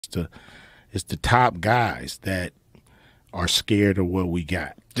It's the top guys that are scared of what we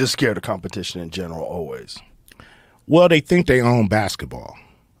got. Just scared of competition in general, always. Well, they think they own basketball.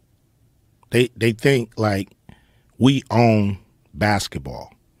 They think like we own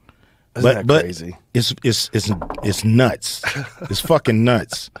basketball. Isn't that crazy? It's nuts. It's fucking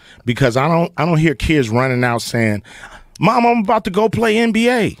nuts. Because I don't hear kids running out saying, "Mom, I'm about to go play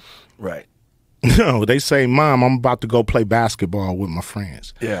NBA." Right. No, they say, "Mom, I'm about to go play basketball with my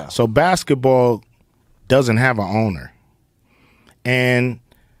friends." Yeah. So basketball doesn't have an owner. And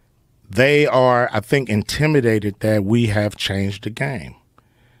they are, I think, intimidated that we have changed the game.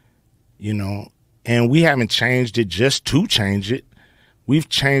 You know, and we haven't changed it just to change it. We've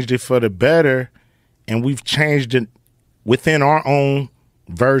changed it for the better, and we've changed it within our own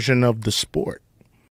version of the sport.